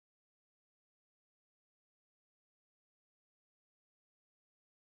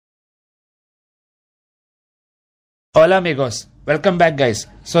Hola amigos, welcome back guys.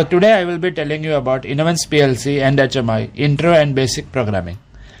 So today I will be telling you about Inovance PLC and HMI intro and basic programming.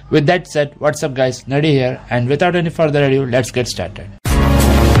 With that said, what's up guys, Nadi here, and without any further ado, let's get started.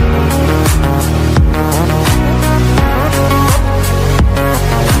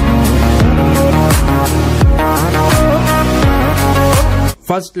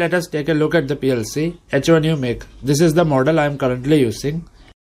 First let us take a look at the PLC H1U make. This is the model I am currently using.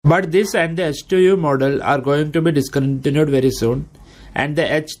 But this and the H2U model are going to be discontinued very soon, and the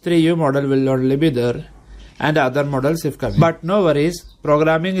H3U model will only be there and other models if coming. But no worries,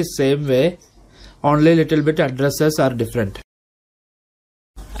 programming is same way, only little bit addresses are different.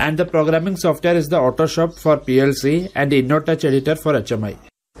 And the programming software is the Autoshop for PLC and InnoTouch editor for HMI.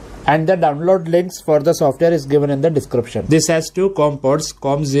 And the download links for the software is given in the description. This has two COM ports,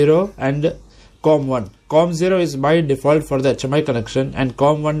 COM0 and COM1. COM0 is by default for the HMI connection and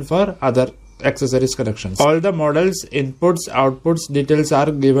COM1 for other accessories connections. All the models, inputs, outputs details are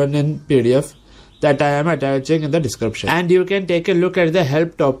given in PDF that I am attaching in the description. And you can take a look at the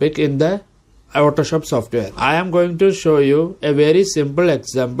help topic in the Autoshop software. I am going to show you a very simple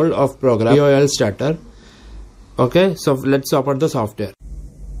example of program DOL starter. Okay, so let's open the software.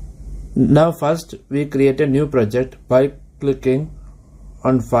 Now first we create a new project by clicking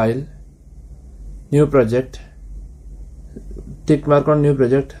on File, New Project, tick mark on New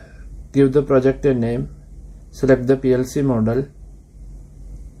Project, give the project a name, select the PLC model,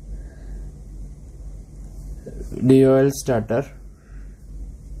 DOL starter,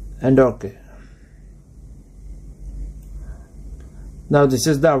 and OK. Now this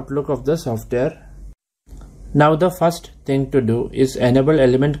is the outlook of the software. Now the first thing to do is enable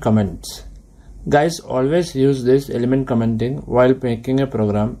element comments. Guys, always use this element commenting while making a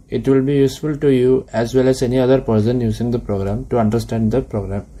program. It will be useful to you as well as any other person using the program to understand the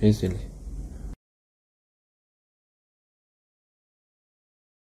program easily.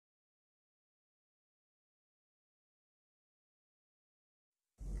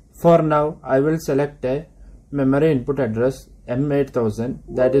 For now, I will select a memory input address M8000,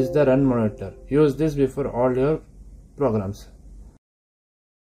 that is the run monitor. Use this before all your programs.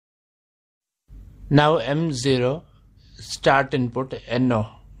 Now M0 start input NO.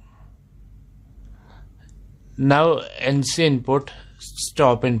 Now NC input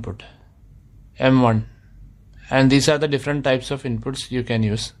stop input M1, and these are the different types of inputs you can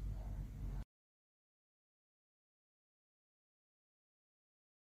use.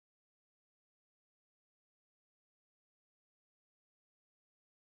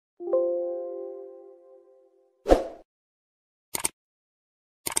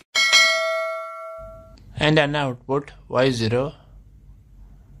 And an output Y0.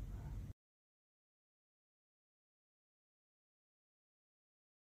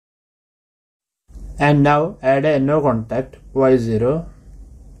 And now add a NO contact Y0.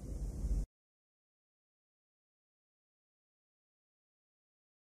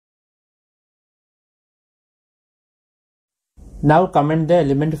 Now comment the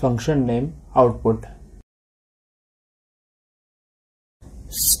element function name output.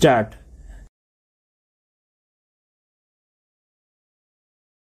 Start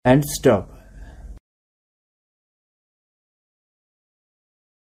and stop.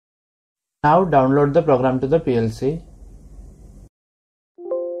 Now download the program to the PLC.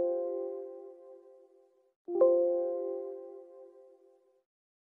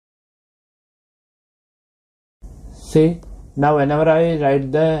 See, now whenever I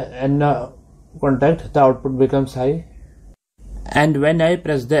write the N contact, the output becomes high, and when I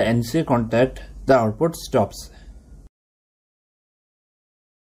press the NC contact, the output stops.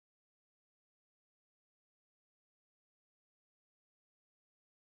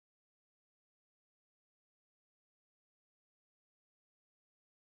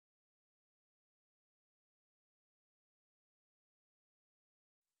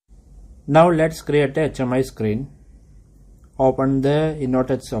 Now let's create a HMI screen. Open the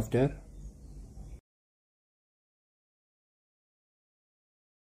InnoTouch software.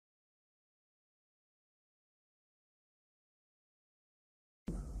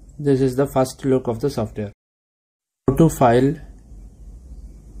 This is the first look of the software. Go to File,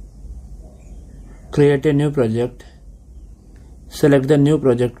 create a new project, select the new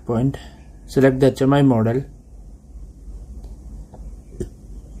project point, select the HMI model,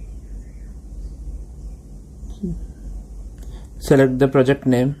 select the project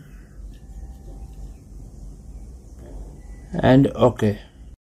name, and OK.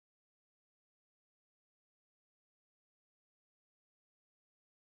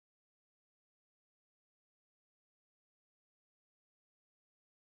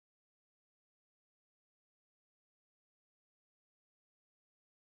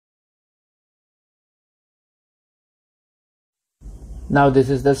 Now this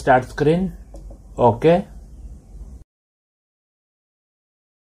is the start screen. OK.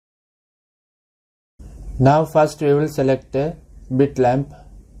 Now first we will select a bit lamp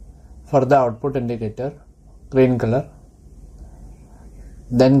for the output indicator, green color.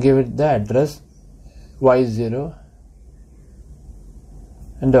 Then give it the address Y0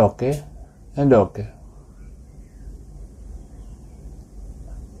 and OK and OK.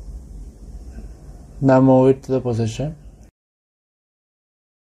 Now move it to the position.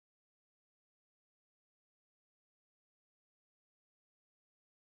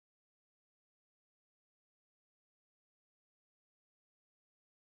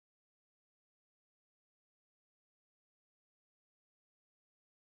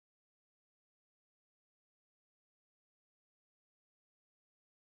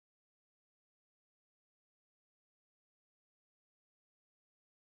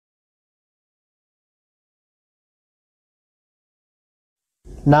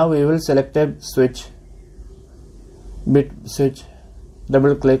 Now we will select a switch, bit switch,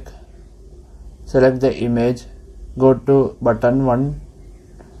 double click, select the image, go to button 1,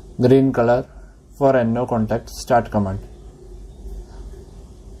 green color, for NO contact, start command.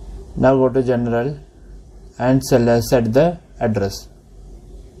 Now go to general and set the address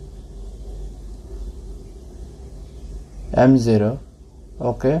M0,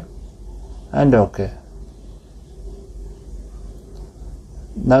 OK and OK.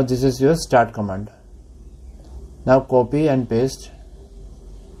 Now this is your start command. Now copy and paste.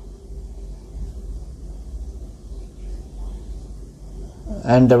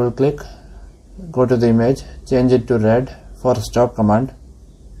 And double click, go to the image, change it to red for stop command.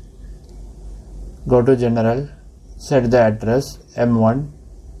 Go to general, set the address M1,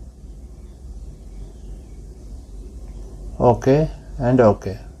 OK and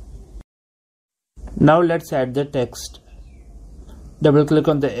OK. Now let's add the text. Double click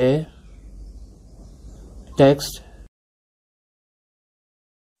on the A, text,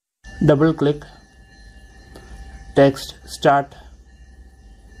 double click, text, start,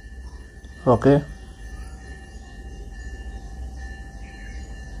 OK.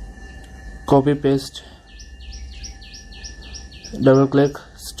 Copy paste, double click,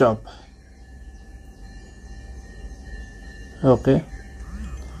 stop, OK.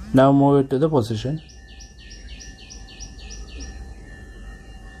 Now move it to the position.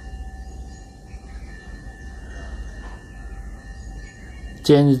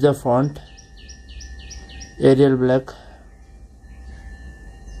 Change the font, Arial black,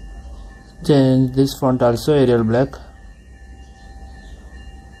 change this font also Arial black,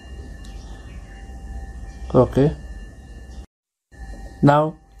 OK.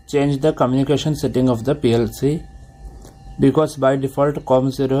 Now change the communication setting of the PLC, because by default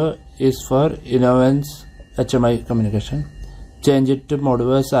COM0 is for Inovance HMI communication. Change it to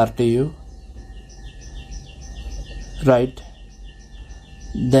Modbus RTU, right.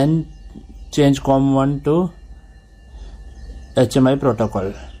 Then change COM1 to HMI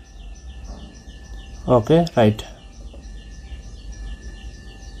protocol. OK, right.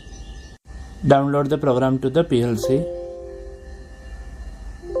 Download the program to the PLC.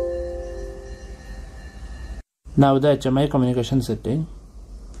 Now the HMI communication setting.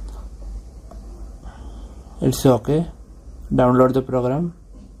 It's OK. Download the program.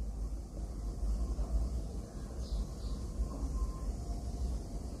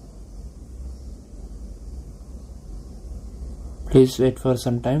 Please wait for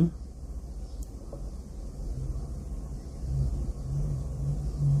some time.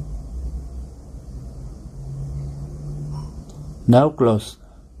 Now close.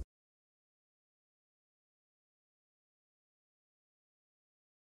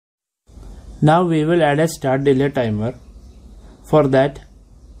 Now we will add a start delay timer. For that,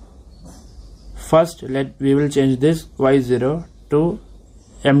 first we will change this Y0 to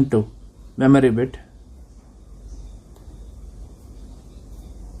M2 memory bit,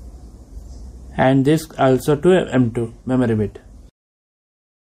 and this also to M2 memory bit.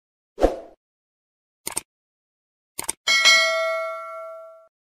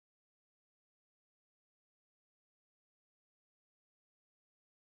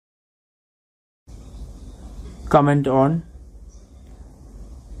 Comment on.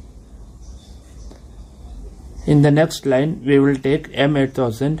 In the next line we will take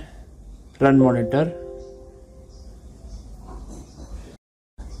M8000 run monitor,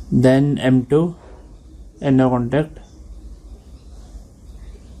 then M2 NO contact,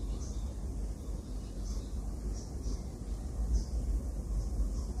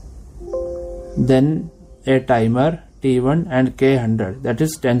 then a timer T1 and K100, that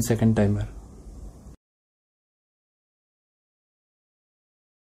is 10-second timer.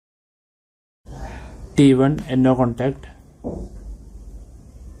 T1 NO contact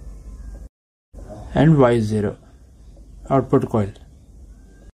and Y0 output coil.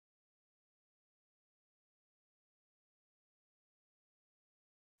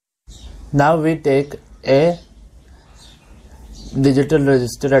 Now we take a digital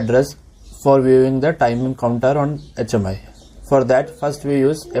register address for viewing the timing counter on HMI. For that, first we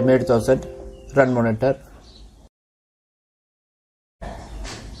use M8000 run monitor.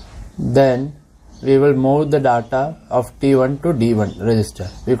 Then we will move the data of T1 to D1 register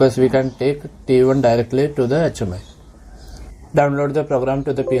because we can take T1 directly to the HMI. Download the program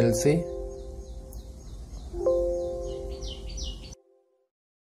to the PLC.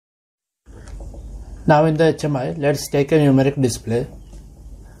 Now in the HMI, let's take a numeric display.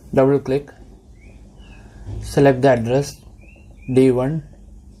 Double click, select the address D1,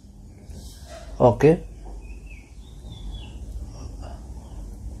 OK.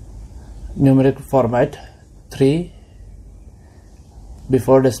 Numeric format 3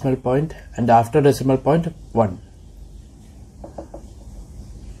 before decimal point and after decimal point 1.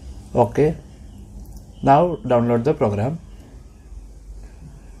 OK. Now download the program.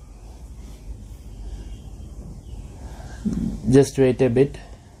 Just wait a bit.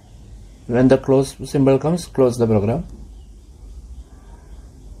 When the close symbol comes, close the program.